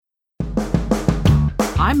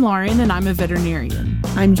I'm Lauren, and I'm a veterinarian.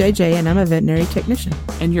 I'm JJ, and I'm a veterinary technician.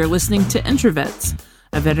 And you're listening to Introvets,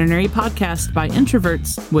 a veterinary podcast by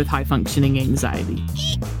introverts with high-functioning anxiety.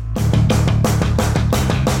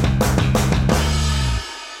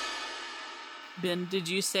 Ben, did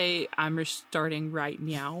you say I'm restarting right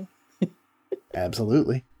now?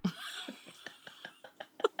 Absolutely.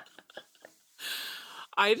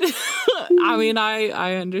 I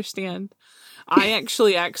understand. I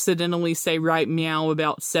actually accidentally say right meow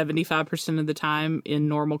about 75% of the time in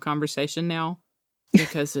normal conversation now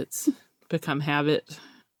because it's become habit.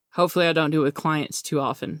 Hopefully I don't do it with clients too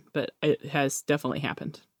often, but it has definitely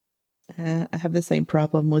happened. I have the same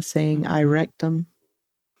problem with saying I rectum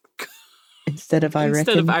instead of I reckon.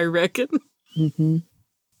 Instead of I reckon? Mm-hmm.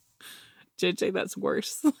 JJ, that's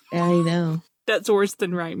worse. I know. That's worse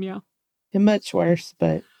than right meow. Much worse,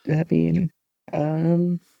 but I mean,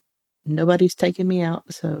 nobody's taking me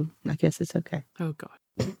out, so I guess it's okay. Oh,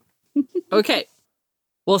 God. Okay.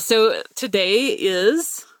 Well, so today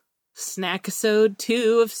is Snackisode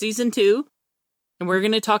 2 of Season 2, and we're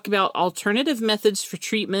going to talk about alternative methods for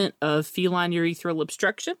treatment of feline urethral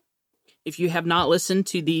obstruction. If you have not listened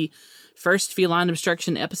to the first feline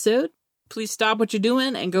obstruction episode, please stop what you're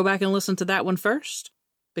doing and go back and listen to that one first,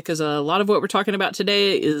 because a lot of what we're talking about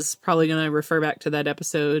today is probably going to refer back to that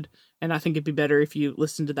episode, and I think it'd be better if you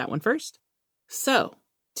listen to that one first. So,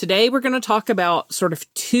 today we're going to talk about sort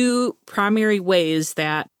of two primary ways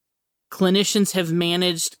that clinicians have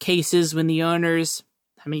managed cases when the owners,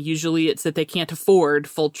 usually it's that they can't afford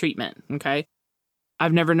full treatment, okay?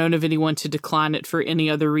 I've never known of anyone to decline it for any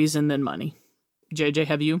other reason than money. JJ,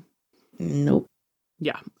 have you? Nope.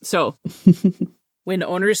 Yeah, so when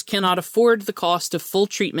owners cannot afford the cost of full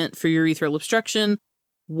treatment for urethral obstruction,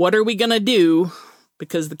 what are we going to do?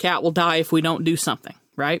 Because the cat will die if we don't do something,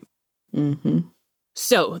 right? Mm-hmm.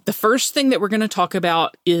 So the first thing that we're going to talk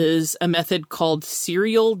about is a method called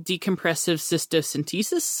serial decompressive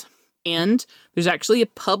cystocentesis. And there's actually a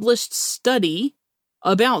published study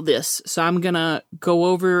about this. So I'm going to go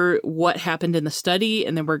over what happened in the study,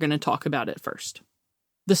 and then we're going to talk about it first.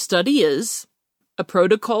 The study is a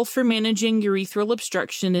protocol for managing urethral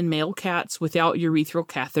obstruction in male cats without urethral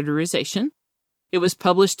catheterization. It was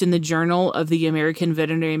published in the Journal of the American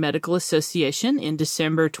Veterinary Medical Association in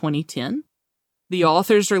December 2010. The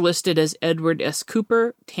authors are listed as Edward S.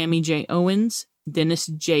 Cooper, Tammy J. Owens, Dennis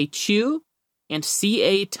J. Chu, and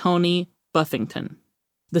C.A. Tony Buffington.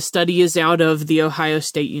 The study is out of The Ohio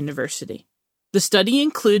State University. The study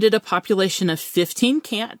included a population of 15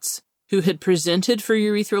 cats who had presented for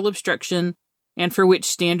urethral obstruction and for which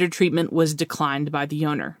standard treatment was declined by the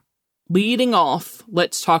owner. Leading off,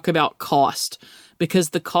 let's talk about cost, because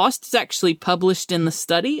the cost is actually published in the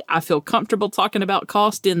study. I feel comfortable talking about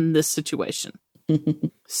cost in this situation.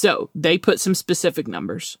 So they put some specific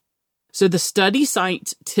numbers. So the study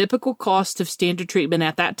cites typical cost of standard treatment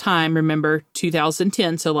at that time, remember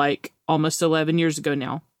 2010, so like almost 11 years ago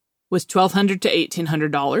now, was $1,200 to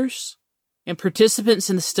 $1,800. And participants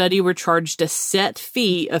in the study were charged a set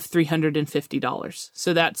fee of $350.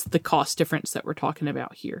 So that's the cost difference that we're talking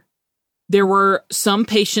about here. There were some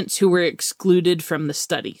patients who were excluded from the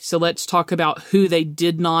study. So let's talk about who they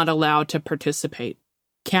did not allow to participate.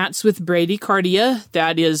 Cats with bradycardia,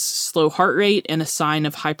 that is slow heart rate and a sign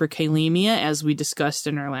of hyperkalemia, as we discussed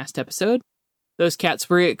in our last episode. Those cats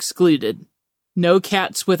were excluded. No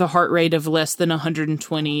cats with a heart rate of less than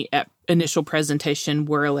 120 at initial presentation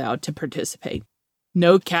were allowed to participate.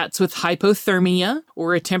 No cats with hypothermia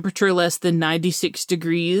or a temperature less than 96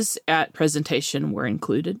 degrees at presentation were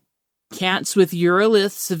included. Cats with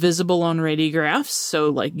uroliths visible on radiographs, so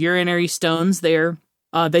like urinary stones there.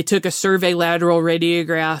 They took a survey lateral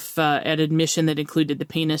radiograph at admission that included the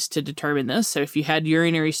penis to determine this. So if you had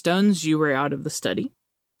urinary stones, you were out of the study.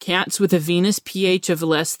 Cats with a venous pH of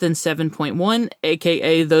less than 7.1,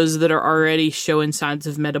 aka those that are already showing signs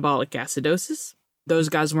of metabolic acidosis. Those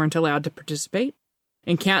guys weren't allowed to participate.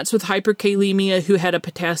 And cats with hyperkalemia who had a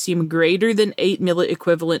potassium greater than 8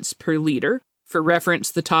 milliequivalents per liter. For reference,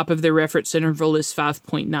 the top of their reference interval is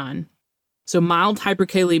 5.9. So mild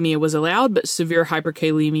hyperkalemia was allowed, but severe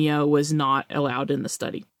hyperkalemia was not allowed in the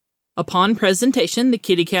study. Upon presentation, the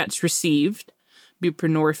kitty cats received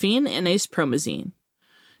buprenorphine and acepromazine.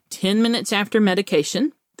 10 minutes after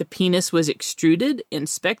medication, the penis was extruded,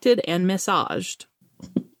 inspected, and massaged.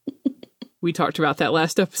 We talked about that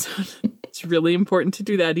last episode. It's really important to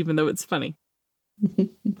do that, even though it's funny.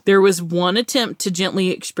 There was one attempt to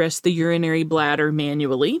gently express the urinary bladder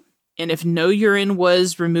manually, and if no urine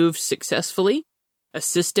was removed successfully, a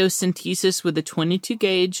cystocentesis with a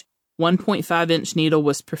 22-gauge, 1.5-inch needle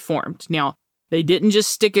was performed. Now, They didn't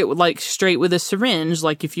just stick it straight with a syringe,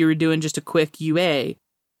 like if you were doing just a quick UA.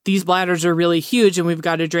 These bladders are really huge and we've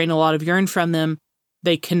got to drain a lot of urine from them.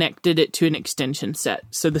 They connected it to an extension set.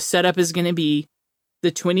 So the setup is going to be the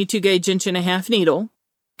 22 gauge 1.5-inch needle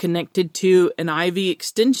connected to an IV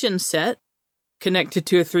extension set, connected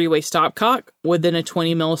to a 3-way stopcock, within a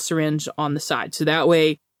 20 ml syringe on the side. So that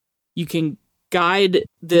way you can guide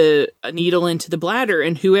the needle into the bladder,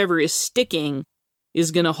 and whoever is sticking is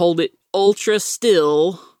going to hold it ultra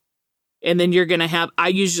still. And then you're going to have,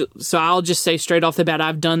 I'll just say straight off the bat,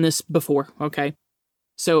 I've done this before. Okay.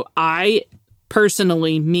 So I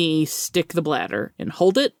personally, stick the bladder and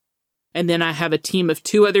hold it. And then I have a team of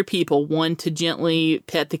 2 other people, one to gently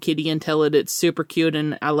pet the kitty and tell it it's super cute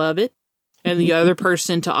and I love it, and the other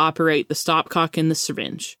person to operate the stopcock and the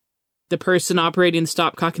syringe. The person operating the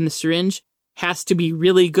stopcock and the syringe has to be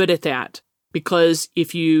really good at that, because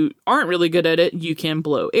if you aren't really good at it, you can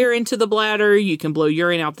blow air into the bladder, you can blow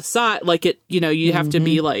urine out the side, you have to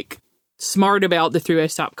be smart about the 3-way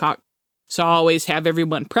stopcock. So I always have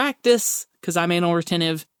everyone practice, because I'm anal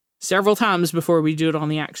retentive, several times before we do it on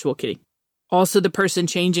the actual kitty. Also, the person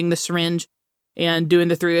changing the syringe and doing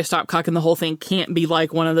the 3-way stopcock and the whole thing can't be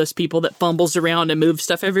like one of those people that fumbles around and moves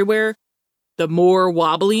stuff everywhere. The more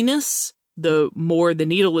wobbliness, the more the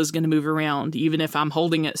needle is going to move around, even if I'm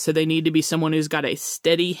holding it. So they need to be someone who's got a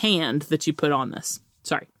steady hand that you put on this.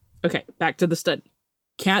 Sorry. Okay, back to the study.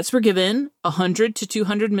 Cats were given 100 to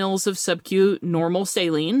 200 mils of sub-Q normal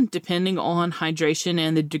saline, depending on hydration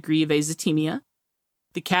and the degree of azotemia.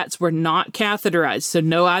 The cats were not catheterized, so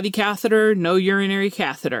no IV catheter, no urinary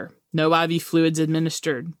catheter, no IV fluids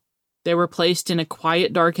administered. They were placed in a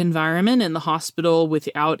quiet, dark environment in the hospital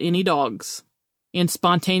without any dogs, and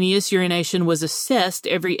spontaneous urination was assessed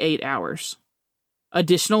every 8 hours.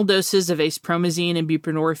 Additional doses of acepromazine and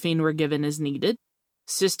buprenorphine were given as needed.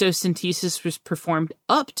 Cystocentesis was performed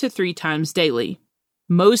up to 3 times daily.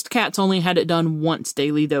 Most cats only had it done once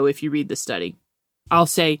daily, though, if you read the study. I'll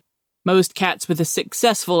say most cats with a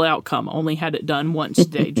successful outcome only had it done once a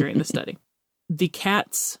day during the study. The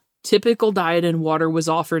cat's typical diet and water was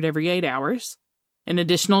offered every 8 hours, and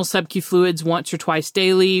additional sub-Q fluids once or twice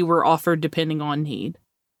daily were offered depending on need.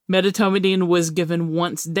 Medetomidine was given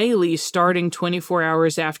once daily starting 24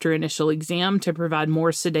 hours after initial exam to provide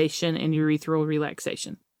more sedation and urethral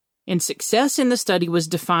relaxation. And success in the study was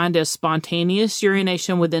defined as spontaneous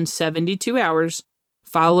urination within 72 hours,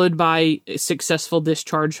 followed by a successful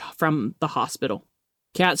discharge from the hospital.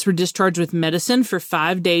 Cats were discharged with medicine for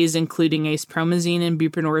 5 days, including acepromazine and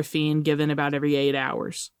buprenorphine, given about every 8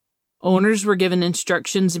 hours. Owners were given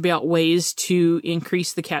instructions about ways to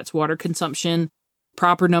increase the cat's water consumption,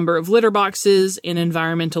 proper number of litter boxes, and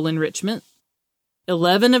environmental enrichment.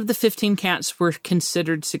 11 of the 15 cats were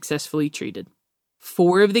considered successfully treated.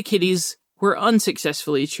 4 of the kitties were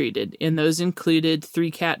unsuccessfully treated, and those included 3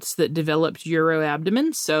 cats that developed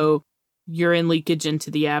uroabdomen, so urine leakage into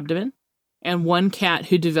the abdomen, and 1 cat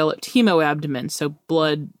who developed hemoabdomen, so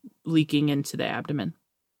blood leaking into the abdomen.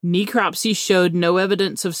 Necropsy showed no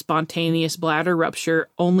evidence of spontaneous bladder rupture,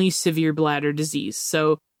 only severe bladder disease.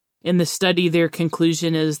 So in the study, their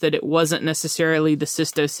conclusion is that it wasn't necessarily the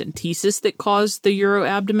cystocentesis that caused the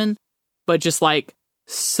uroabdomen, but just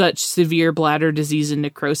such severe bladder disease and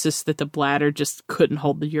necrosis that the bladder just couldn't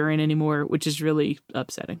hold the urine anymore, which is really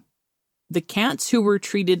upsetting. The cats who were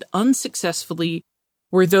treated unsuccessfully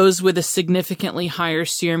were those with a significantly higher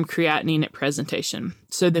serum creatinine at presentation.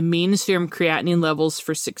 So the mean serum creatinine levels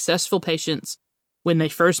for successful patients when they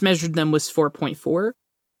first measured them was 4.4,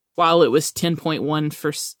 while it was 10.1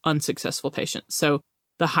 for unsuccessful patients. So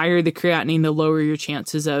the higher the creatinine, the lower your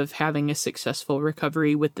chances of having a successful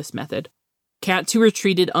recovery with this method. Cats who were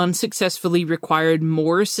treated unsuccessfully required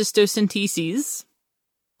more cystocenteses.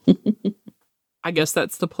 I guess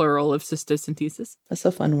that's the plural of cystocentesis. That's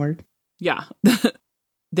a fun word. Yeah.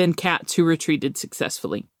 Than cats who were treated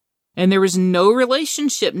successfully. And there was no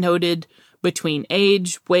relationship noted between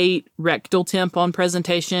age, weight, rectal temp on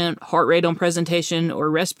presentation, heart rate on presentation, or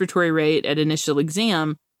respiratory rate at initial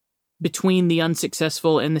exam between the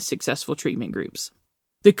unsuccessful and the successful treatment groups.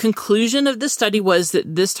 The conclusion of the study was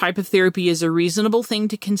that this type of therapy is a reasonable thing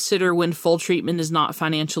to consider when full treatment is not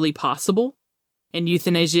financially possible, and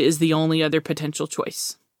euthanasia is the only other potential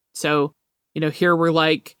choice. So, here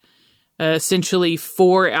we're essentially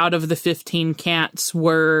 4 out of the 15 cats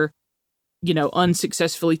were,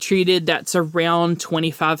 unsuccessfully treated. That's around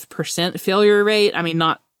 25% failure rate. I mean,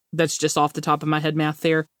 that's just off the top of my head math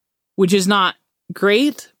there, which is not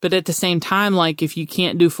great. But at the same time, if you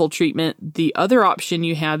can't do full treatment, the other option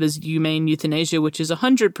you have is humane euthanasia, which is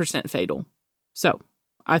 100% fatal. So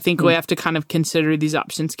I think we have to kind of consider these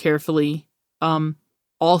options carefully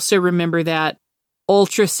Also remember that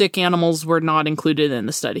ultra sick animals were not included in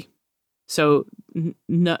the study. So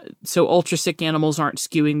ultra sick animals aren't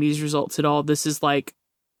skewing these results at all. This is like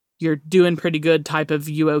you're doing pretty good type of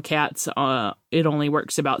UO cats. It only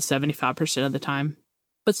works about 75% of the time.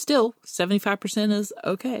 But still, 75% is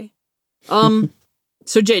okay. So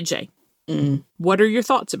JJ, what are your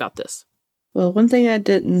thoughts about this? Well, one thing I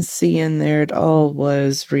didn't see in there at all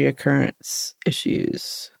was reoccurrence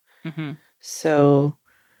issues. Mm-hmm. So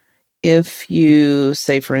if you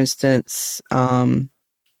say, for instance, have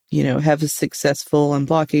a successful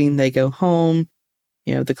unblocking, they go home,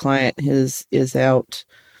 the client is out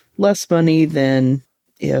less money than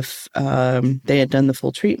if they had done the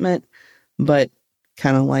full treatment, but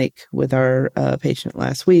kind of like with our patient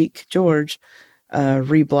last week, George,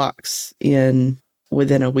 reblocks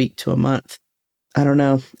within a week to a month. I don't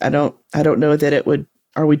know. I don't know that it would.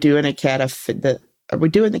 Are we doing the cat a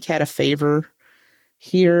favor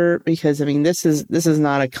here? Because this is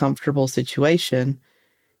not a comfortable situation,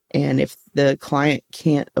 and if the client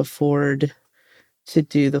can't afford to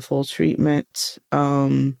do the full treatment,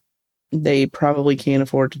 they probably can't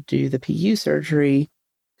afford to do the PU surgery.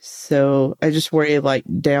 So I just worry, like,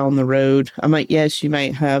 down the road. Yes, you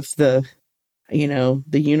might have the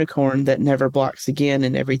unicorn that never blocks again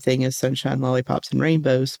and everything is sunshine, lollipops, and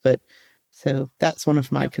rainbows. But so that's one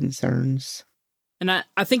of my concerns. And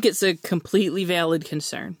I think it's a completely valid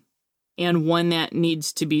concern and one that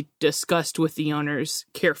needs to be discussed with the owners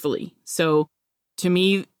carefully. So to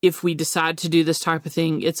me, if we decide to do this type of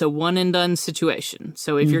thing, it's a one and done situation.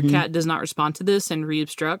 So if your cat does not respond to this and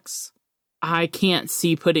reobstructs, I can't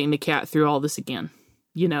see putting the cat through all this again.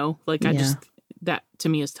 That to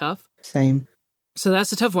me is tough. Same. So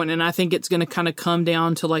that's a tough one. And I think it's going to kind of come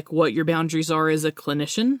down to like what your boundaries are as a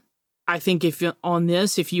clinician. I think if you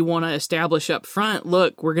want to establish up front,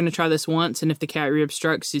 look, we're going to try this once. And if the cat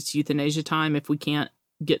reobstructs, it's euthanasia time. If we can't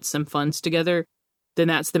get some funds together, then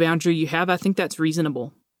that's the boundary you have. I think that's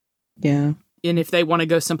reasonable. Yeah. And if they want to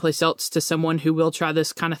go someplace else to someone who will try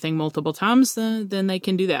this kind of thing multiple times, then they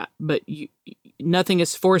can do that. But nothing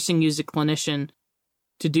is forcing you as a clinician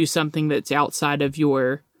to do something that's outside of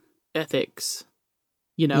your ethics.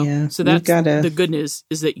 Yeah, so that's the good news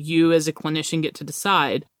is that you as a clinician get to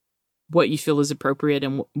decide what you feel is appropriate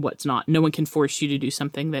and what's not. No one can force you to do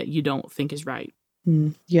something that you don't think is right.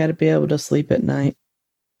 You got to be able to sleep at night.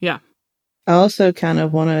 Yeah. I also kind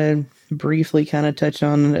of want to briefly kind of touch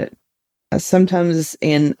on it. Sometimes,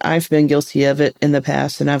 and I've been guilty of it in the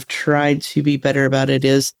past, and I've tried to be better about it,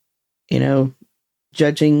 is,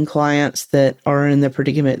 judging clients that are in the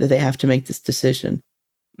predicament that they have to make this decision.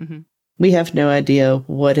 Mm-hmm. We have no idea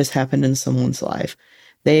what has happened in someone's life.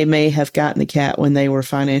 They may have gotten the cat when they were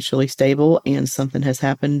financially stable, and something has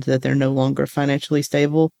happened that they're no longer financially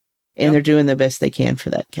stable, and they're doing the best they can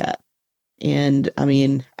for that cat. And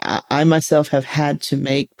I myself have had to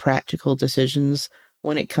make practical decisions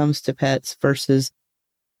when it comes to pets versus,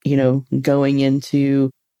 going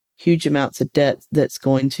into huge amounts of debt that's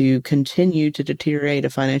going to continue to deteriorate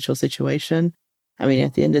a financial situation.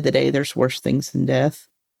 At the end of the day, there's worse things than death.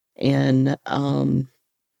 And,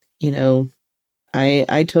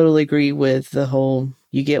 I totally agree with the whole,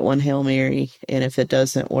 you get one Hail Mary, and if it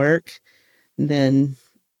doesn't work, then,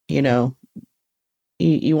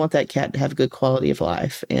 you want that cat to have a good quality of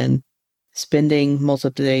life. And spending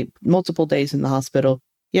multiple days in the hospital,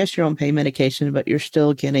 yes, you're on pain medication, but you're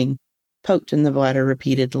still getting poked in the bladder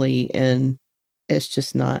repeatedly, and it's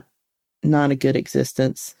just not a good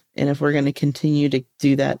existence. And if we're going to continue to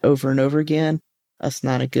do that over and over again, that's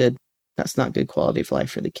not good quality of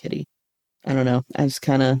life for the kitty. I don't know. I just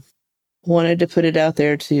kind of wanted to put it out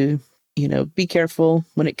there to, be careful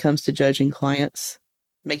when it comes to judging clients.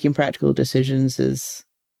 Making practical decisions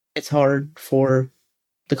it's hard for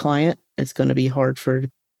the client. It's going to be hard for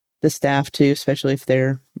the staff too, especially if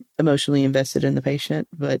they're emotionally invested in the patient.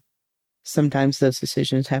 But sometimes those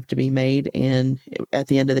decisions have to be made. And at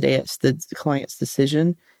the end of the day, it's the client's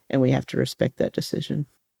decision, and we have to respect that decision.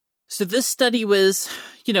 So this study was,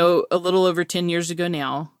 a little over 10 years ago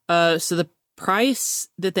now. So the price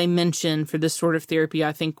that they mentioned for this sort of therapy,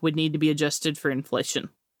 I think, would need to be adjusted for inflation.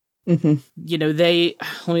 Mm-hmm.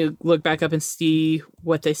 Let me look back up and see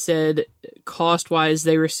what they said. Cost-wise,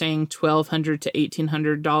 they were saying $1,200 to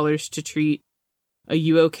 $1,800 to treat a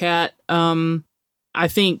UO cat. I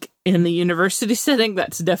think in the university setting,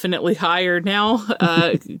 that's definitely higher now.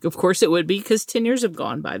 Of course it would be, because 10 years have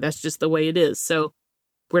gone by. That's just the way it is. So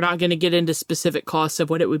we're not going to get into specific costs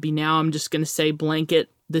of what it would be now. I'm just going to say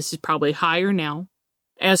blanket, this is probably higher now.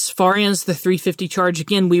 As far as the $350 charge,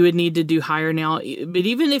 again, we would need to do higher now. But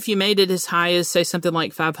even if you made it as high as, say, something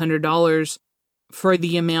like $500, for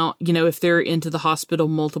the amount, if they're into the hospital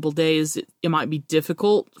multiple days, it might be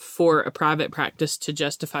difficult for a private practice to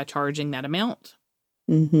justify charging that amount.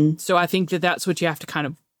 Mm-hmm. So I think that that's what you have to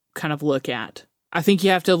kind of look at. I think you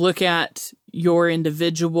have to look at your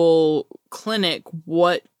individual clinic,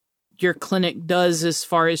 what your clinic does as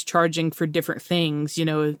far as charging for different things.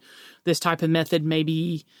 This type of method may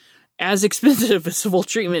be as expensive as full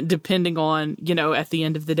treatment, depending on, at the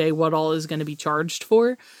end of the day, what all is going to be charged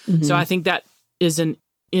for. Mm-hmm. So I think that is an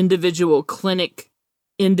individual clinic,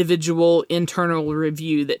 individual internal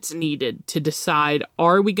review that's needed to decide,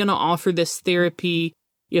 are we going to offer this therapy?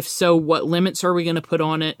 If so, what limits are we going to put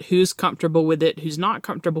on it? Who's comfortable with it? Who's not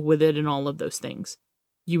comfortable with it? And all of those things.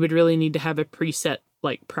 You would really need to have a preset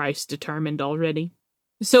price determined already.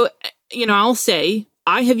 So, I'll say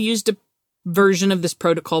I have used a version of this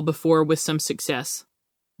protocol before with some success,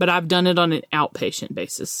 but I've done it on an outpatient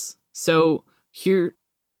basis. So here,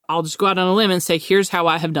 I'll just go out on a limb and say, here's how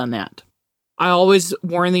I have done that. I always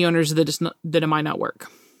warn the owners that it might not work.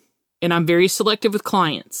 And I'm very selective with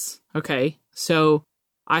clients. Okay. So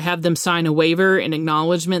I have them sign a waiver and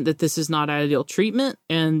acknowledgement that this is not ideal treatment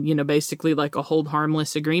and, basically like a hold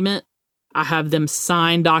harmless agreement. I have them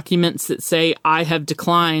sign documents that say, I have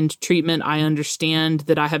declined treatment. I understand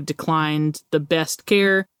that I have declined the best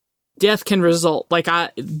care. Death can result.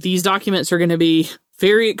 These documents are going to be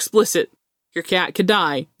very explicit. Your cat could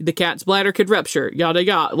die. The cat's bladder could rupture. Yada,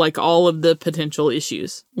 yada. All of the potential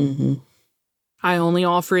issues. Mm-hmm. I only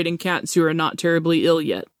offer it in cats who are not terribly ill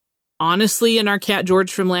yet. Honestly, in our cat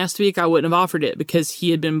George from last week, I wouldn't have offered it because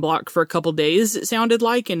he had been blocked for a couple days, it sounded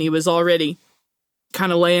like, and he was already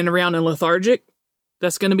kind of laying around and lethargic.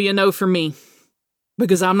 That's going to be a no for me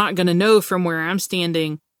because I'm not going to know from where I'm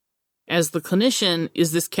standing as the clinician,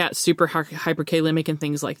 is this cat super hyperkalemic and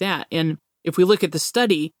things like that. And if we look at the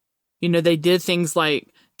study, they did things like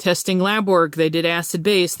testing lab work, they did acid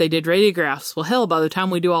base, they did radiographs. Well, hell, by the time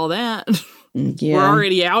we do all that, yeah. we're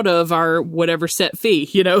already out of our whatever set fee,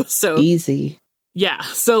 so easy. Yeah.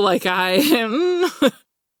 So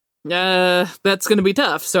that's going to be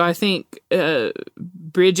tough. So I think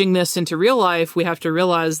bridging this into real life, we have to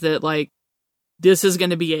realize that this is going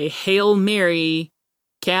to be a Hail Mary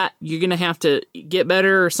cat. You're going to have to get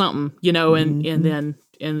better or something, Mm-hmm.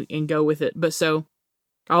 and then go with it. But so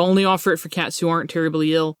I'll only offer it for cats who aren't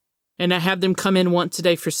terribly ill. And I have them come in once a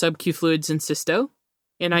day for sub-Q fluids and cysto.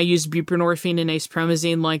 And I use buprenorphine and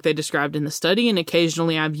acepromazine like they described in the study. And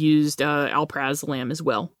occasionally I've used alprazolam as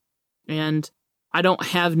well. And I don't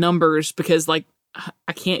have numbers because I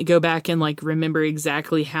can't go back and remember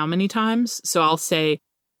exactly how many times. So I'll say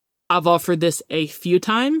I've offered this a few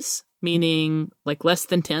times, meaning less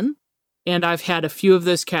than 10. And I've had a few of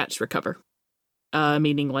those cats recover,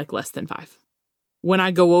 meaning less than 5. When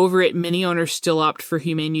I go over it, many owners still opt for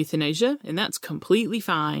humane euthanasia, and that's completely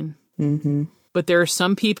fine. Mm-hmm. But there are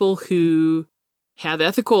some people who have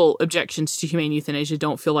ethical objections to humane euthanasia,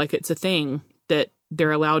 don't feel like it's a thing that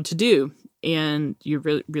they're allowed to do. And your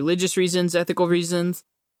religious reasons, ethical reasons,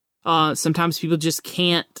 sometimes people just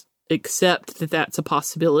can't accept that that's a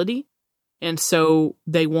possibility. And so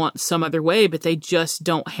they want some other way, but they just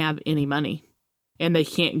don't have any money. And they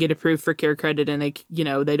can't get approved for care credit, and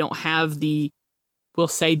they don't have the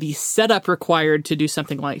setup required to do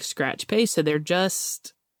something like scratch pay, so they're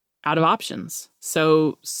just out of options.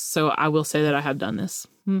 So I will say that I have done this.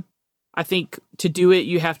 I think to do it,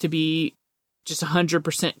 you have to be just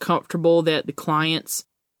 100% comfortable that the clients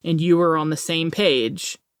and you are on the same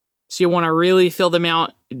page. So you want to really fill them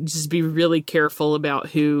out. Just be really careful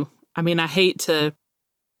about who. I mean, I hate to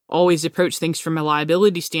always approach things from a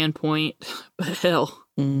liability standpoint, but hell,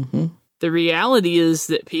 Mm-hmm. the reality is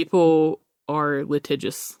that people are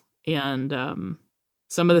litigious. And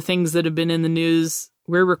some of the things that have been in the news,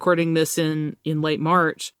 we're recording this in late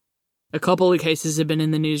March. A couple of cases have been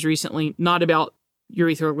in the news recently, not about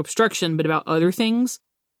urethral obstruction, but about other things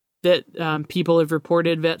that people have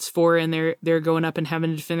reported vets for, and they're going up and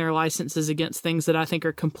having to defend their licenses against things that I think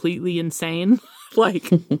are completely insane.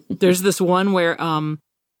 There's this one where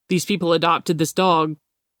these people adopted this dog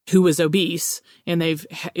who was obese, and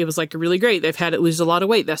it was really great. They've had it lose a lot of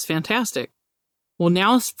weight. That's fantastic. Well,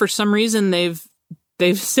 now for some reason they've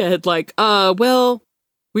said well,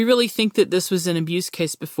 we really think that this was an abuse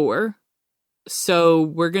case before, so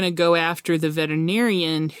we're going to go after the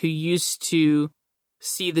veterinarian who used to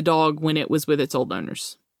see the dog when it was with its old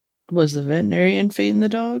owners. Was the veterinarian feeding the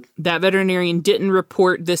dog? That veterinarian didn't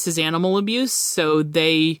report this as animal abuse, so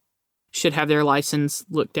they should have their license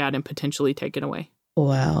looked at and potentially taken away.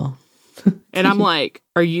 Wow. And I'm like,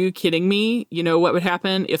 are you kidding me? You know what would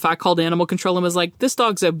happen if I called animal control and was like, this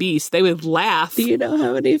dog's obese? They would laugh. Do you know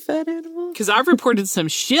how many fat animals? Because I've reported some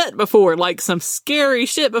shit before, like some scary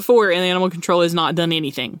shit before, and animal control has not done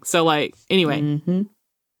anything. So, like, anyway. Mm-hmm.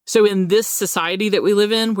 So in this society that we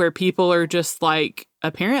live in, where people are just like,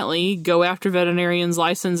 apparently go after veterinarians'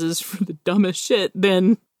 licenses for the dumbest shit,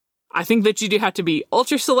 then I think that you do have to be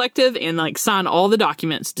ultra selective and like sign all the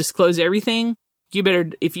documents, disclose everything. You better,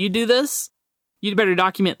 if you do this, you better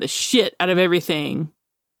document the shit out of everything.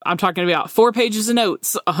 I'm talking about 4 pages of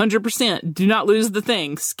notes, 100%. Do not lose the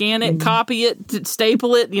thing. Scan it, copy it,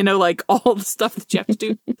 staple it, you know, like all the stuff that you have to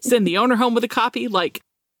do. Send the owner home with a copy. Like,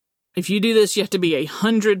 if you do this, you have to be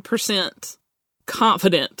 100%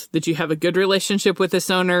 confident that you have a good relationship with this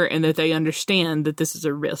owner and that they understand that this is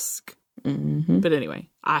a risk. Mm-hmm. But anyway,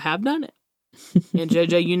 I have done it. And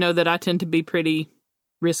JJ, you know that I tend to be pretty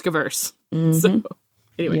risk averse. Mm-hmm. So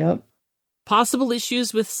anyway, Yep. Possible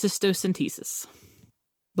issues with cystocentesis.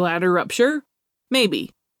 Bladder rupture?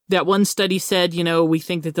 Maybe. That one study said, you know, we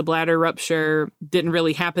think that the bladder rupture didn't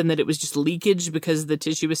really happen, that it was just leakage because the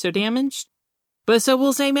tissue was so damaged. But so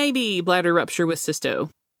we'll say maybe bladder rupture with cysto.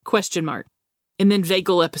 Question mark. And then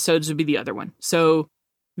vagal episodes would be the other one. So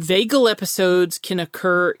vagal episodes can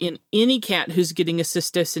occur in any cat who's getting a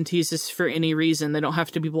cystocentesis for any reason. They don't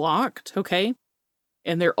have to be blocked, okay?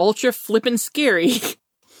 And they're ultra flippin' scary.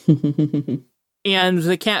 And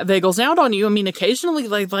the cat vagals out on you. I mean, occasionally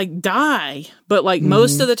they like die, but like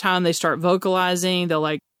most of the time they start vocalizing. They'll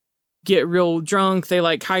like get real drunk. They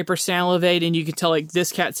like hypersalivate, and you can tell like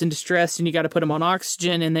this cat's in distress, and you got to put them on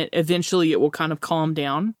oxygen, and that eventually it will kind of calm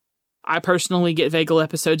down. I personally get vagal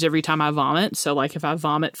episodes every time I vomit. So like if I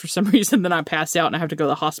vomit for some reason, then I pass out and I have to go to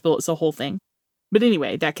the hospital. It's a whole thing. But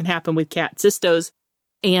anyway, that can happen with cat cystos.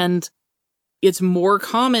 And it's more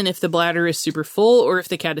common if the bladder is super full or if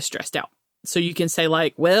the cat is stressed out. So you can say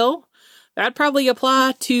like, well, that'd probably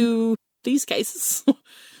apply to these cases.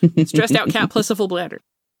 Stressed out cat plus a full bladder.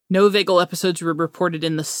 No vagal episodes were reported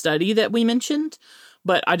in the study that we mentioned,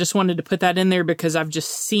 but I just wanted to put that in there because I've just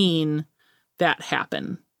seen that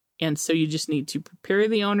happen. And so you just need to prepare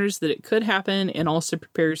the owners that it could happen and also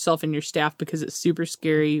prepare yourself and your staff because it's super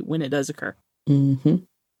scary when it does occur. Mm-hmm.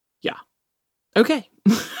 Yeah. Okay.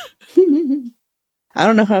 I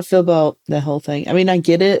don't know how I feel about the whole thing. I mean, I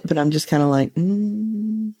get it, but I'm just kind of like,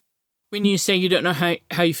 When you say you don't know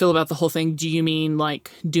how you feel about the whole thing, do you mean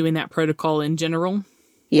like doing that protocol in general?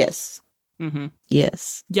 Yes. Mm-hmm.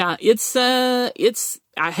 Yes. Yeah,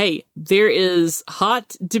 hey, there is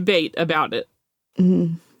hot debate about it.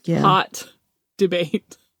 Mm-hmm. Yeah. Hot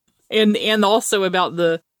debate. And also about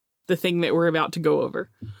the thing that we're about to go over.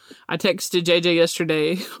 I texted JJ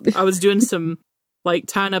yesterday. I was doing some like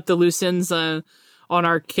tying up the loose ends on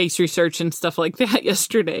our case research and stuff like that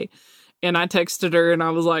yesterday. And I texted her and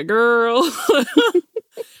I was like, girl,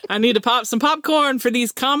 I need to pop some popcorn for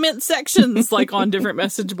these comment sections, like on different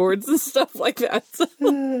message boards and stuff like that.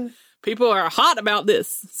 People are hot about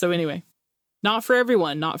this. So anyway, not for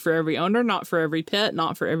everyone, not for every owner, not for every pet,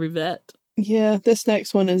 not for every vet. Yeah, this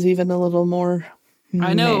next one is even a little more.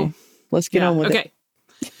 I know. Meh. Let's get on with it.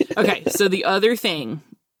 Okay, so the other thing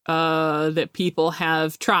that people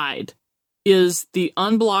have tried is the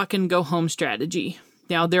unblock and go home strategy.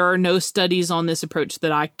 Now, there are no studies on this approach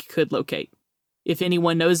that I could locate. If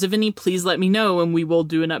anyone knows of any, please let me know and we will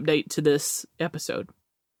do an update to this episode.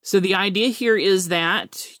 So the idea here is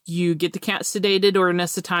that you get the cat sedated or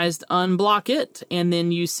anesthetized, unblock it, and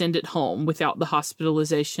then you send it home without the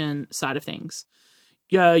hospitalization side of things.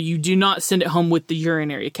 You do not send it home with the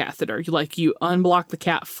urinary catheter. You unblock the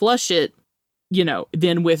cat, flush it,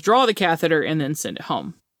 then withdraw the catheter and then send it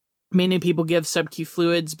home. Many people give sub-Q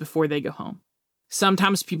fluids before they go home.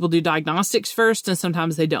 Sometimes people do diagnostics first and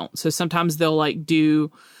sometimes they don't. So sometimes they'll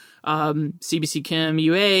do CBC Chem,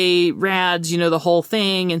 UA, RADS, the whole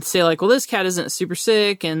thing, and say well, this cat isn't super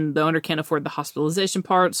sick and the owner can't afford the hospitalization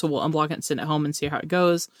part, so we'll unblock it and send it home and see how it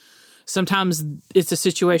goes. Sometimes it's a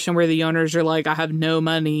situation where the owners are like, I have no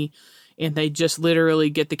money, and they just literally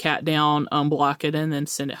get the cat down, unblock it, and then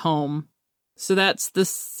send it home. So that's the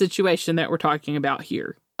situation that we're talking about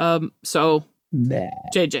here. So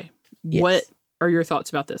JJ, yes. What are your thoughts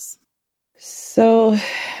about this? So,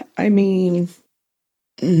 I mean,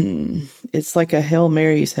 it's like a Hail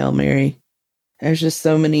Mary's Hail Mary. There's just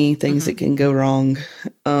so many things that can go wrong.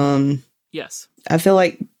 Yes. I feel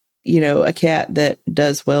like, a cat that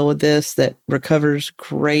does well with this, that recovers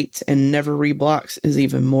great and never reblocks, is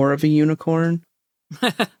even more of a unicorn.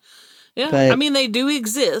 Yeah, but, I mean, they do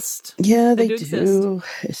exist. Yeah, they do. exist,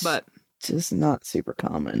 it's but just not super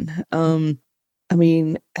common. I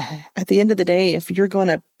mean, at the end of the day, if you're going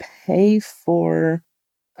to pay for,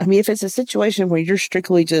 I mean, if it's a situation where you're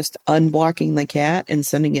strictly just unblocking the cat and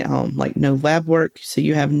sending it home, like no lab work, so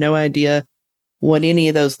you have no idea what any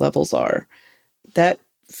of those levels are, that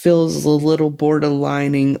feels a little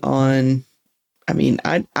borderlining on, I mean,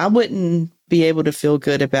 I wouldn't be able to feel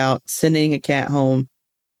good about sending a cat home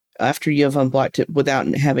after you have unblocked it without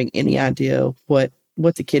having any idea what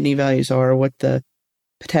the kidney values are, what the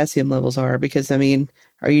potassium levels are, because, I mean,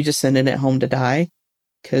 are you just sending it home to die?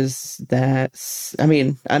 Because that's, I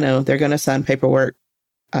mean, I know they're going to sign paperwork.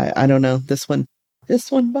 I don't know. This one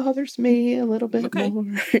bothers me a little bit more.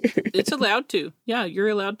 It's allowed to. Yeah, you're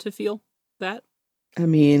allowed to feel that. I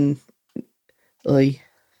mean, like,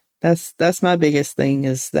 that's my biggest thing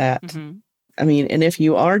is that, I mean, and if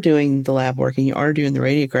you are doing the lab work and you are doing the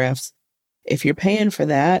radiographs, if you're paying for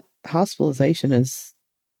that, hospitalization is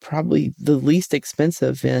probably the least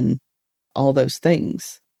expensive in all those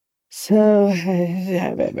things. So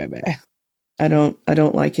I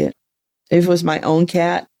don't like it. If it was my own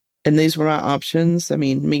cat and these were my options, I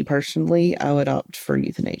mean, me personally, I would opt for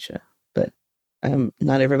euthanasia. But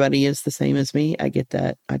not everybody is the same as me. I get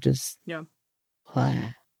that. I just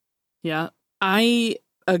Yeah, I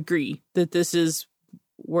agree that this is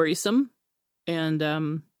worrisome, and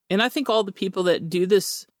I think all the people that do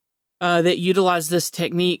this, that utilize this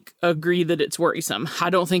technique, agree that it's worrisome. I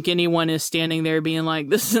don't think anyone is standing there being like,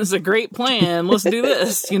 "This is a great plan. Let's do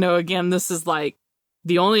this." Again, this is like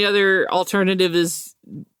the only other alternative is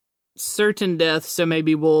certain death, so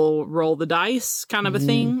maybe we'll roll the dice, kind of a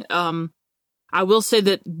thing. I will say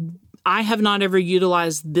that I have not ever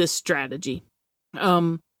utilized this strategy.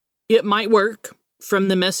 It might work. From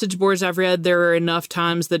the message boards I've read, there are enough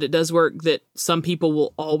times that it does work that some people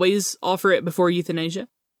will always offer it before euthanasia.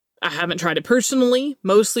 I haven't tried it personally,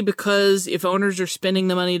 mostly because if owners are spending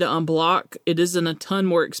the money to unblock, it isn't a ton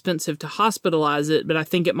more expensive to hospitalize it, but I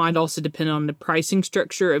think it might also depend on the pricing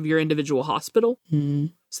structure of your individual hospital.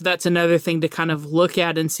 So that's another thing to kind of look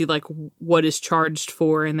at and see like what is charged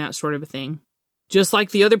for and that sort of a thing. Just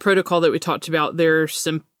like the other protocol that we talked about, there are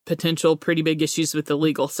some potential pretty big issues with the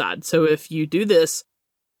legal side. So if you do this,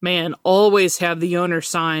 man, always have the owner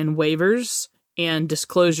sign waivers and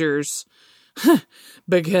disclosures,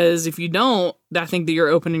 because if you don't, I think that you're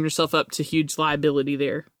opening yourself up to huge liability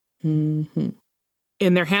there. And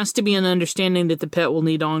there has to be an understanding that the pet will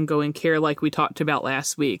need ongoing care, like we talked about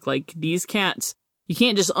last week. Like these cats, you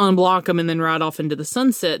can't just unblock them and then ride off into the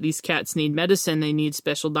sunset. These cats need medicine. They need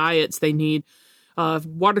special diets. They need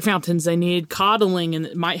water fountains, they need coddling, and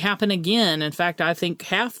it might happen again. In fact, I think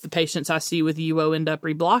half the patients I see with UO end up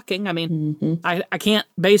reblocking. I mean, I can't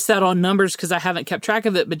base that on numbers because I haven't kept track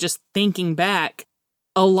of it, but just thinking back,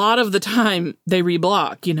 a lot of the time they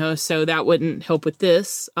reblock, so that wouldn't help with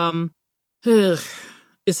this.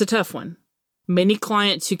 It's a tough one. Many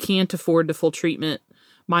clients who can't afford the full treatment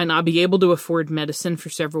might not be able to afford medicine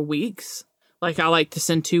for several weeks. Like I like to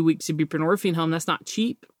send 2 weeks of buprenorphine home. That's not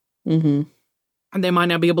cheap. And they might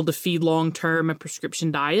not be able to feed long-term a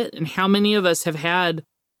prescription diet. And how many of us have had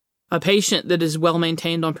a patient that is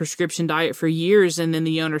well-maintained on prescription diet for years, and then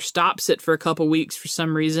the owner stops it for a couple weeks for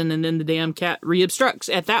some reason, and then the damn cat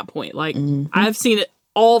reobstructs at that point. Like, I've seen it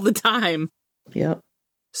all the time. Yep.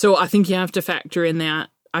 So I think you have to factor in that.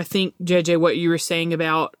 I think, JJ, what you were saying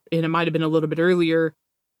about, and it might have been a little bit earlier,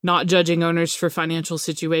 not judging owners for financial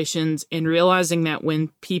situations and realizing that when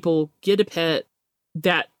people get a pet,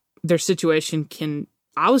 that their situation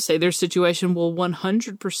will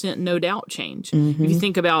 100% no doubt change. If you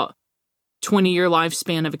think about 20-year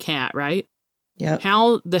lifespan of a cat, right? Yeah.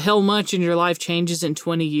 How the hell much in your life changes in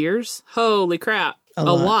 20 years? Holy crap.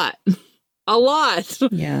 A lot. A lot.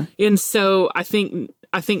 Yeah. And so I think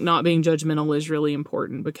not being judgmental is really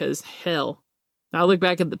important, because hell, I look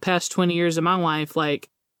back at the past 20 years of my life, like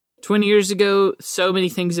 20 years ago, so many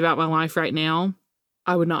things about my life right now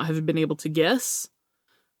I would not have been able to guess.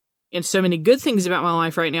 And so many good things about my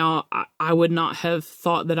life right now, I would not have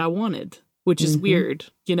thought that I wanted, which is weird,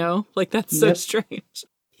 Like, that's so strange.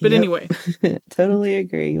 But anyway. Totally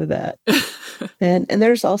agree with that. and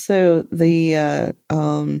there's also the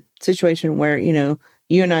situation where, you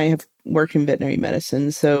and I have worked in veterinary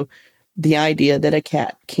medicine. So the idea that a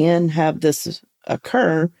cat can have this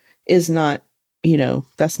occur is not,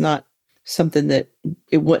 that's not something that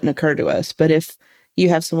it wouldn't occur to us. But if you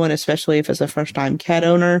have someone, especially if it's a first-time cat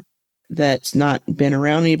owner, that's not been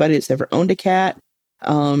around anybody that's ever owned a cat,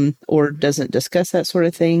 or doesn't discuss that sort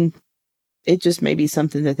of thing, it just may be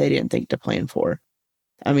something that they didn't think to plan for.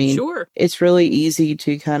 I mean, It's really easy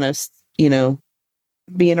to kind of,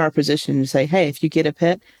 be in our position and say, hey, if you get a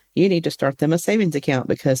pet, you need to start them a savings account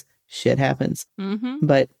because shit happens. Mm-hmm.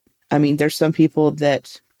 But I mean, there's some people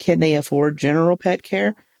that can they afford general pet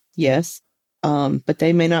care? Yes. But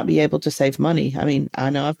they may not be able to save money. I mean, I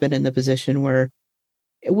know I've been in the position where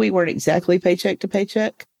we weren't exactly paycheck to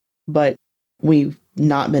paycheck, but we've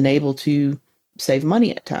not been able to save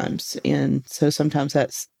money at times. And so sometimes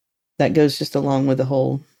that goes just along with the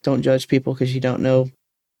whole don't judge people because you don't know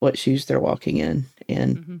what shoes they're walking in.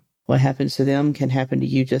 And what happens to them can happen to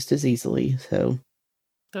you just as easily. So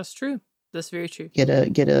that's true. That's very true. Get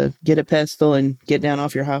a pedestal and get down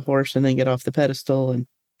off your high horse and then get off the pedestal and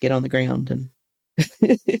get on the ground. And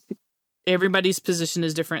everybody's position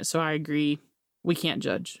is different, so I agree. We can't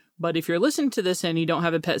judge. But if you're listening to this and you don't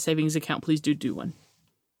have a pet savings account, please do one.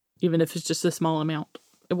 Even if it's just a small amount,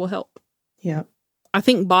 it will help. Yeah. I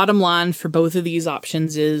think bottom line for both of these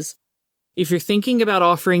options is if you're thinking about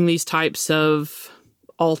offering these types of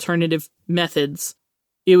alternative methods,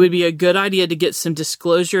 it would be a good idea to get some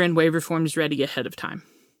disclosure and waiver forms ready ahead of time,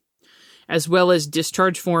 as well as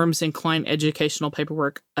discharge forms and client educational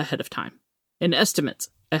paperwork ahead of time, and estimates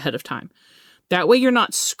ahead of time. That way you're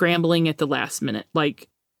not scrambling at the last minute. Like,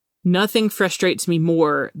 nothing frustrates me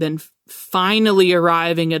more than finally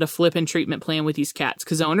arriving at a flip and treatment plan with these cats,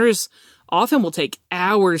 because owners often will take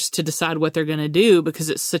hours to decide what they're going to do because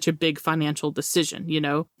it's such a big financial decision, you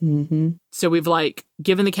know? Mm-hmm. So we've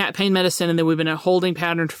given the cat pain medicine and then we've been in a holding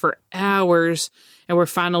pattern for hours and we're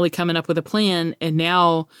finally coming up with a plan. And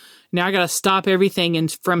now I got to stop everything and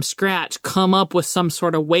from scratch come up with some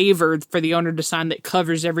sort of waiver for the owner to sign that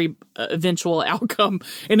covers every eventual outcome.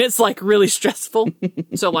 And it's really stressful.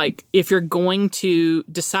 So if you're going to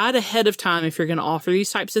decide ahead of time, if you're going to offer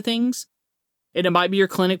these types of things, and it might be your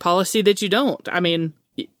clinic policy that you don't. I mean,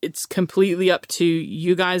 it's completely up to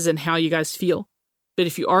you guys and how you guys feel. But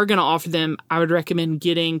if you are going to offer them, I would recommend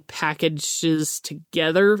getting packages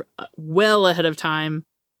together well ahead of time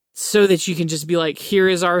so that you can just be like, here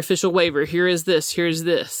is our official waiver. Here is this. Here's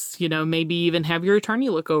this. You know, maybe even have your attorney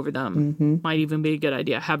look over them. Mm-hmm. Might even be a good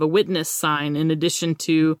idea. Have a witness sign in addition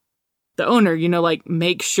to the owner. You know,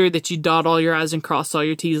 make sure that you dot all your I's and cross all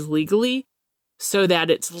your T's legally, so that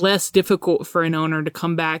it's less difficult for an owner to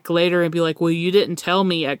come back later and be like, well, you didn't tell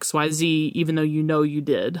me XYZ, even though you know you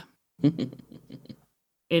did.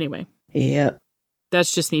 Anyway. Yep.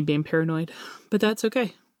 That's just me being paranoid. But that's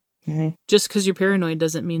okay. Okay. Just because you're paranoid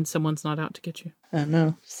doesn't mean someone's not out to get you. I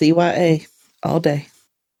know. CYA all day.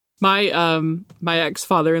 My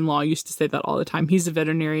ex-father-in-law used to say that all the time. He's a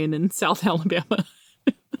veterinarian in South Alabama.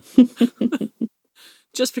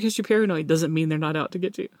 Just because you're paranoid doesn't mean they're not out to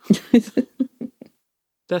get you.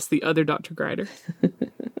 That's the other Dr. Grider.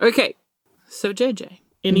 Okay. So, JJ,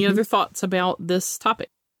 any other thoughts about this topic?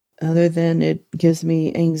 Other than it gives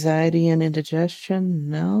me anxiety and indigestion?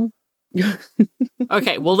 No.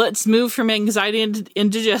 Okay. Well, let's move from anxiety and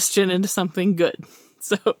indigestion into something good.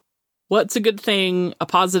 So, what's a good thing, a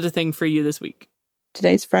positive thing for you this week?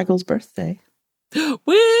 Today's Fraggle's birthday.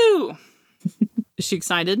 Woo! Is she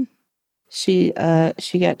excited? She got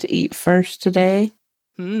to eat first today.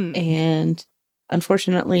 And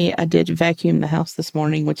unfortunately, I did vacuum the house this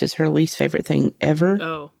morning, which is her least favorite thing ever.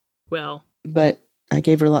 Oh, well. But I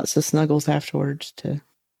gave her lots of snuggles afterwards to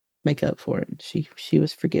make up for it. She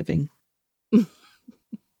was forgiving.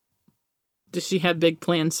 Does she have big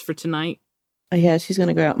plans for tonight? Yeah, she's going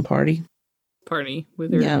to go out and party. Party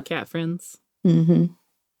with her cat friends? Mm-hmm.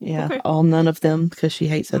 Yeah, okay. All none of them because she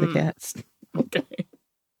hates other cats. Okay.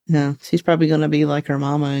 No, she's probably going to be like her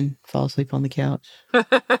mama and fall asleep on the couch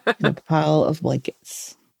in a pile of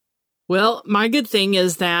blankets. Well, my good thing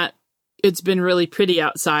is that it's been really pretty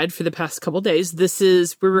outside for the past couple days.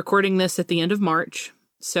 We're recording this at the end of March.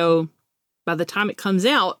 So by the time it comes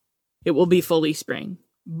out, it will be fully spring.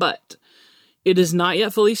 But it is not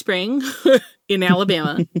yet fully spring in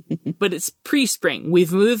Alabama, but it's pre-spring.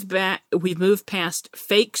 We've moved past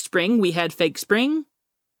fake spring. We had fake spring.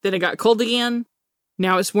 Then it got cold again.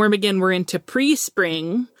 Now it's warm again. We're into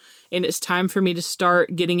pre-spring, and it's time for me to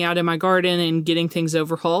start getting out in my garden and getting things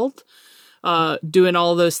overhauled. Doing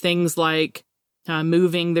all those things like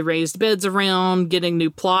moving the raised beds around, getting new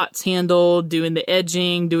plots handled, doing the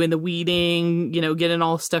edging, doing the weeding, getting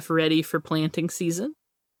all stuff ready for planting season.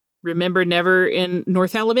 Remember, never in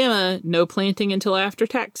North Alabama, no planting until after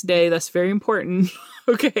tax day. That's very important.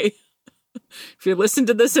 Okay. If you're listening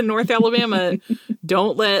to this in North Alabama,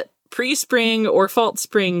 don't let pre-spring or false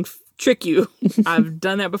spring trick you. I've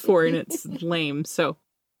done that before and it's lame.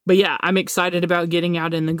 But yeah, I'm excited about getting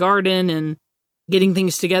out in the garden and getting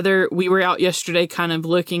things together. We were out yesterday kind of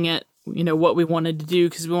looking at, what we wanted to do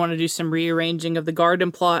because we want to do some rearranging of the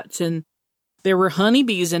garden plots, and there were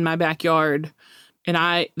honeybees in my backyard And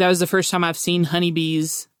that was the first time I've seen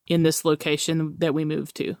honeybees in this location that we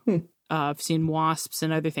moved to. I've seen wasps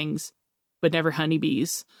and other things, but never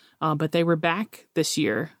honeybees. But they were back this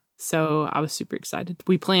year. So I was super excited.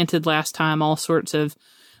 We planted last time all sorts of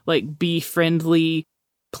like bee-friendly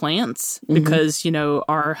plants because,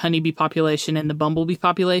 our honeybee population and the bumblebee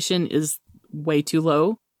population is way too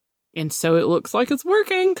low. And so it looks like it's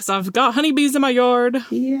working because I've got honeybees in my yard.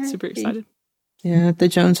 Yeah. Super excited. Yeah, at the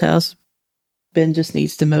Jones house, Ben just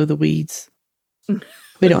needs to mow the weeds.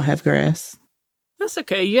 We don't have grass. That's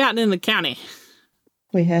okay. You're out in the county.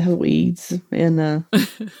 We have weeds and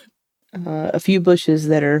a few bushes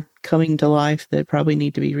that are coming to life that probably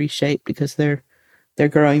need to be reshaped because they're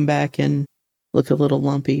growing back and look a little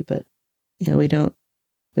lumpy. But we don't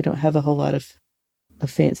have a whole lot of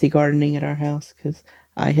fancy gardening at our house because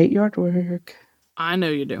I hate yard work. I know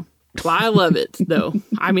you do. Well, I love it, though.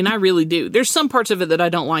 I mean, I really do. There's some parts of it that I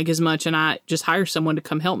don't like as much, and I just hire someone to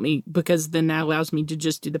come help me because then that allows me to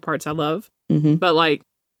just do the parts I love. But,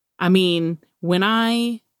 when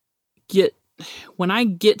I get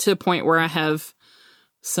to a point where I have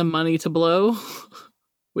some money to blow,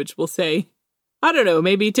 which we'll say, I don't know,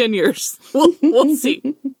 maybe 10 years. We'll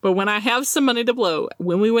see. But when I have some money to blow,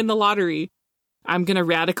 when we win the lottery, I'm going to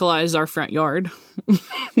radicalize our front yard.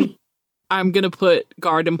 I'm going to put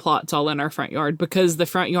garden plots all in our front yard because the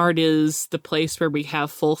front yard is the place where we have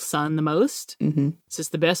full sun the most. It's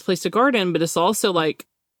just the best place to garden, but it's also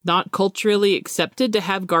not culturally accepted to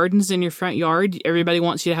have gardens in your front yard. Everybody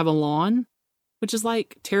wants you to have a lawn, which is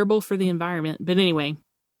terrible for the environment. But anyway.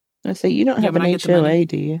 I say you don't have an HOA,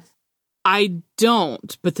 do you? I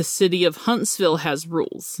don't, but the city of Huntsville has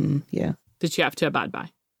rules that you have to abide by.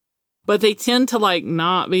 But they tend to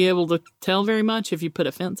not be able to tell very much if you put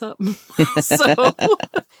a fence up. So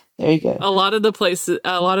there you go. A lot of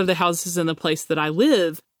the houses in the place that I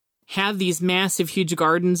live have these massive, huge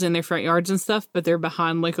gardens in their front yards and stuff, but they're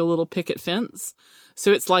behind a little picket fence.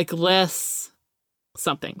 So it's less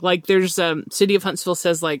something. There's City of Huntsville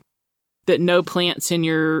says that no plants in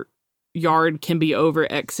your yard can be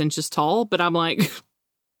over X inches tall. But I'm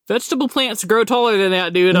vegetable plants grow taller than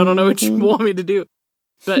that, dude. I don't know what you want me to do.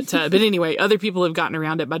 But anyway, other people have gotten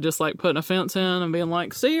around it by just putting a fence in and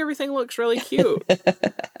being see, everything looks really cute.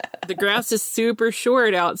 The grass is super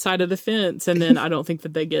short outside of the fence, and then I don't think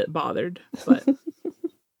that they get bothered. But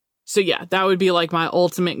so yeah, that would be my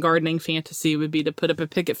ultimate gardening fantasy would be to put up a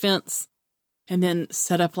picket fence and then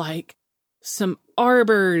set up some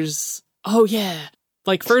arbors. Oh yeah.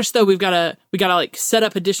 First though, we gotta set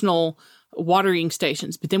up additional watering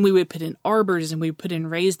stations, but then we would put in arbors and we would put in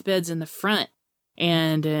raised beds in the front.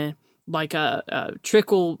 And a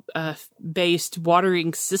trickle-based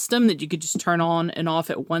watering system that you could just turn on and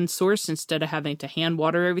off at one source instead of having to hand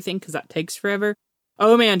water everything because that takes forever.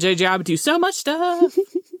 Oh man, JJ, I would do so much stuff.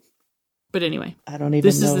 But anyway, I don't even.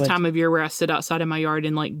 This is the time of year where I sit outside of my yard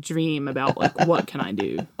and dream about what can I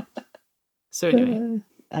do. So anyway,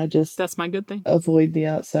 that's my good thing. Avoid the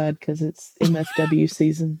outside because it's MFW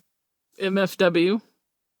season. MFW,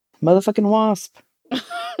 motherfucking wasp.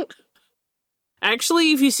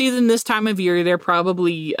 Actually, if you see them this time of year, they're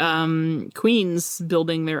probably queens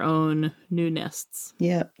building their own new nests.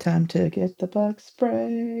 Yep, time to get the bug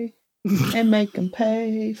spray and make them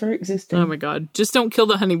pay for existing. Oh my god. Just don't kill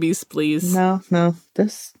the honeybees, please. No.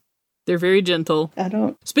 They're very gentle. I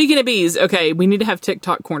don't. Speaking of bees, okay, we need to have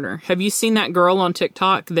TikTok corner. Have you seen that girl on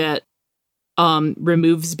TikTok that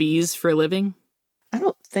removes bees for a living? I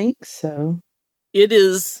don't think so. It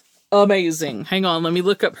is amazing. Hang on, let me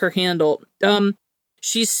look up her handle.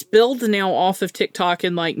 She's spilled now off of TikTok,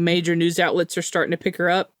 and major news outlets are starting to pick her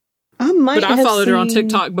up. I followed her on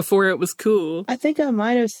TikTok before it was cool. I think I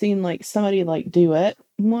might have seen somebody duet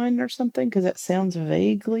one or something because that sounds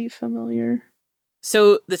vaguely familiar.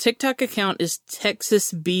 So the TikTok account is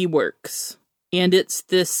Texas Bee Works, and it's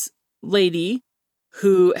this lady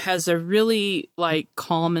who has a really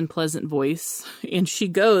calm and pleasant voice, and she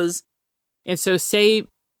goes, and so say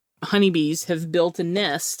honeybees have built a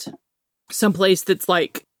nest someplace that's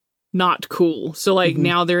not cool. So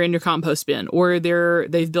now they're in your compost bin, or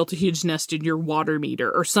they've built a huge nest in your water meter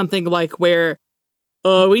or something where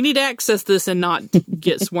we need to access this and not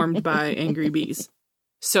get swarmed by angry bees.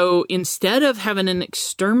 So instead of having an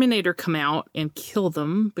exterminator come out and kill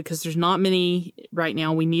them, because there's not many right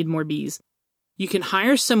now, we need more bees. You can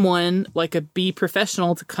hire someone like a bee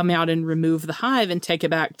professional to come out and remove the hive and take it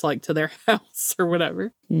back to their house or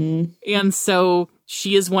whatever. And so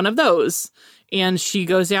she is one of those. And she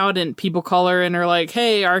goes out and people call her and are like,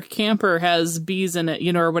 hey, our camper has bees in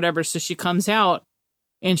it, or whatever. So she comes out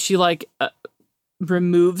and she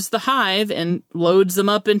removes the hive and loads them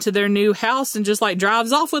up into their new house and just like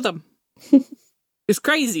drives off with them. It's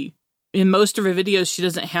crazy. In most of her videos, she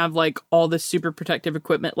doesn't have like all this super protective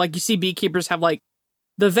equipment. Like you see beekeepers have like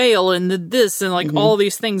the veil and the this and like all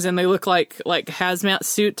these things, and they look like hazmat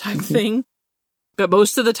suit type thing. But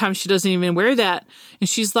most of the time she doesn't even wear that. And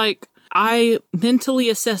she's like, I mentally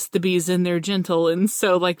assess the bees and they're gentle. And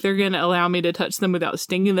so like they're going to allow me to touch them without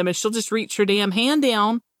stinging them. And she'll just reach her damn hand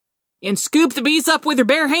down and scoop the bees up with her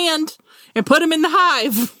bare hand and put them in the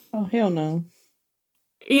hive. Oh, hell no.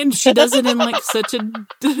 And she does it in like such a,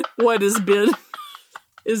 what has been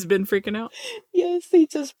freaking out. Yes, he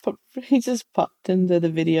just popped into the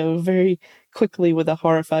video very quickly with a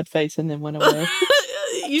horrified face and then went away.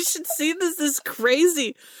 You should see this. This is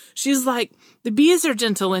crazy. She's like, the bees are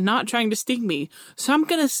gentle and not trying to sting me, so I'm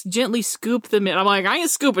going to gently scoop them in. I'm like, I ain't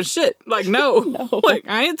scooping shit. Like, no. Like,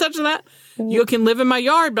 I ain't touching that. You can live in my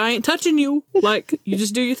yard, but I ain't touching you. Like, you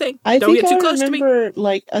just do your thing. Don't get too close to me.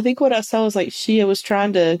 Like, I think what I saw was like Shia was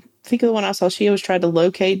trying to, I think the one I saw, Shia was trying to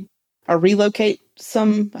locate or relocate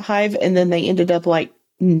some hive, and then they ended up like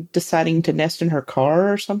deciding to nest in her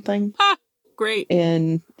car or something. Ha! Great.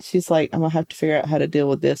 And she's like, I'm going to have to figure out how to deal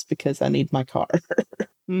with this because I need my car.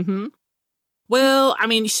 Mm-hmm. Well, I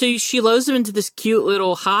mean, she loads them into this cute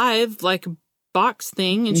little hive, like box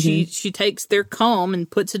thing, and she takes their comb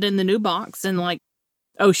and puts it in the new box, and like,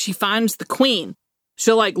 oh, she finds the queen.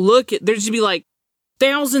 She'll like look at, there's be like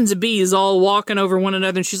thousands of bees all walking over one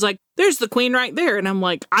another, and she's like, there's the queen right there. And I'm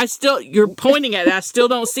like, you're pointing at it, I still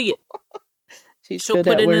don't see it. She'll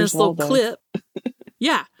put it in this little clip.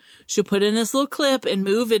 Yeah. She'll put in this little clip and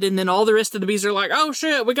move it, and then all the rest of the bees are like, oh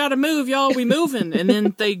shit, we gotta move, y'all, we moving. And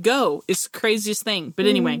then they go. It's the craziest thing. But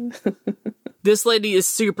anyway, this lady is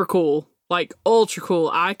super cool. Like, ultra cool.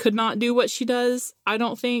 I could not do what she does, I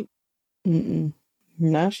don't think.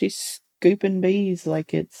 Now she's scooping bees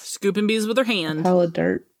like it's... Scooping bees with her hand. A pile of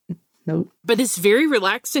dirt. Nope. But it's very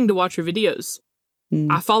relaxing to watch her videos.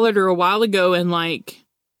 I followed her a while ago, and like,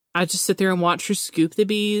 I just sit there and watch her scoop the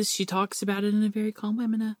bees. She talks about it in a very calm way.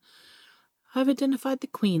 I've identified the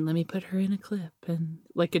queen. Let me put her in a clip. And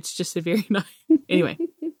like, it's just a very nice... Anyway.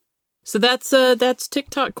 So that's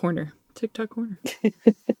TikTok Corner. TikTok Corner.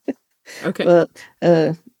 Okay. Well,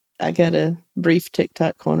 I got a brief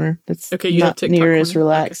TikTok Corner. That's okay, you not have TikTok near corner? as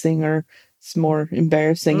relaxing, or it's more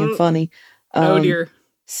embarrassing and funny. Oh dear.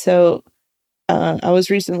 So, I was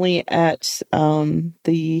recently at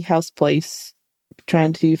the house place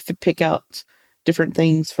trying to pick out different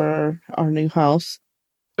things for our new house.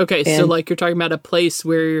 Okay, so like you're talking about a place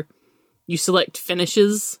where you select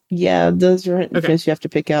finishes? Yeah, those are finishes. You have to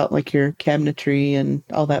pick out like your cabinetry and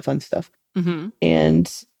all that fun stuff. Mm-hmm.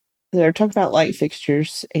 And they're talking about light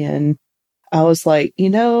fixtures, and I was like,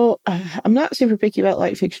 I'm not super picky about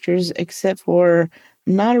light fixtures, except for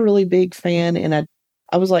I'm not a really big fan, and I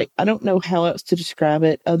was like, I don't know how else to describe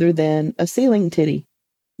it other than a ceiling titty.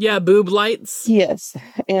 Yeah, boob lights. Yes.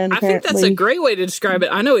 And I think that's a great way to describe it.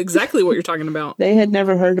 I know exactly what you're talking about. They had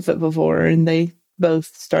never heard of it before, and they both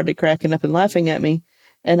started cracking up and laughing at me.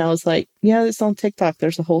 And I was like, yeah, it's on TikTok.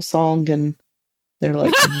 There's a whole song. And they're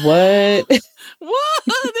like, what? What?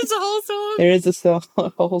 There's a whole song? There is a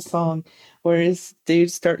whole song where this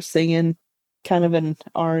dude starts singing kind of an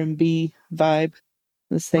R&B vibe,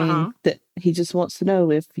 saying that he just wants to know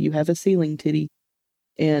if you have a ceiling titty.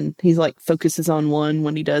 And he's like focuses on one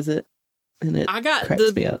when he does it. And it I got cracks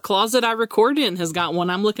me the up. closet I record in has got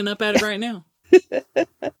one. I'm looking up at it right now.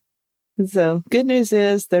 So good news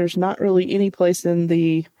is there's not really any place in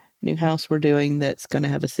the new house we're doing that's going to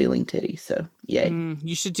have a ceiling titty. So yay.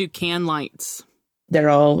 You should do can lights.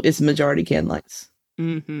 It's majority can lights.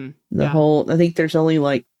 Mm-hmm. I think there's only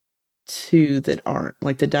like 2 that aren't.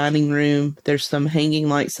 Like the dining room, there's some hanging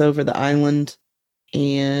lights over the island.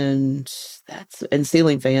 And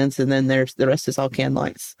ceiling fans, and then the rest is all can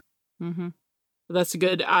lights. Mm-hmm. Well, that's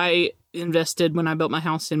good. I invested when I built my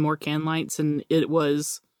house in more can lights, and it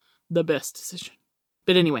was the best decision.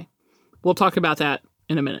 But anyway, we'll talk about that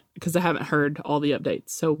in a minute because I haven't heard all the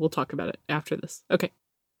updates, so we'll talk about it after this. Okay.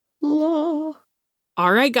 All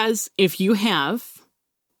right, guys. If you have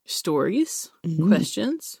stories,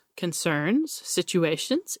 questions, concerns,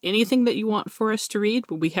 situations, anything that you want for us to read,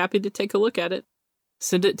 we'll be happy to take a look at it.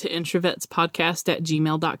 Send it to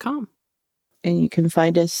introvetspodcast@gmail.com. And you can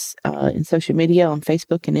find us in social media on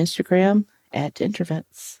Facebook and Instagram at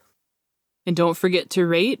Introvets. And don't forget to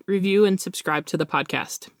rate, review, and subscribe to the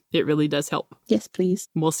podcast. It really does help. Yes, please.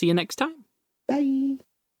 We'll see you next time. Bye.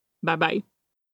 Bye-bye.